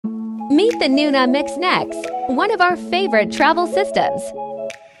Meet the Nuna MIXX Next, one of our favorite travel systems.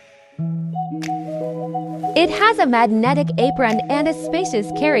 It has a magnetic apron and a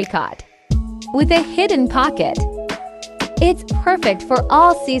spacious carry cot with a hidden pocket. It's perfect for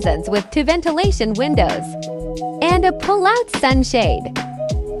all seasons with two ventilation windows and a pull-out sunshade.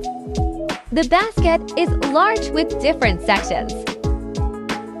 The basket is large with different sections.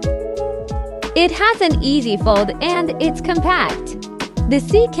 It has an easy fold and it's compact. The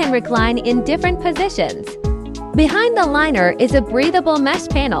seat can recline in different positions. Behind the liner is a breathable mesh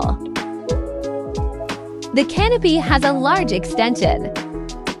panel. The canopy has a large extension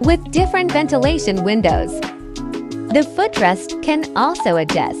with different ventilation windows. The footrest can also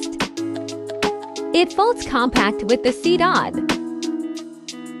adjust. It folds compact with the seat on.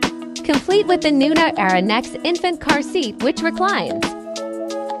 Complete with the Nuna MIXX Next infant car seat which reclines.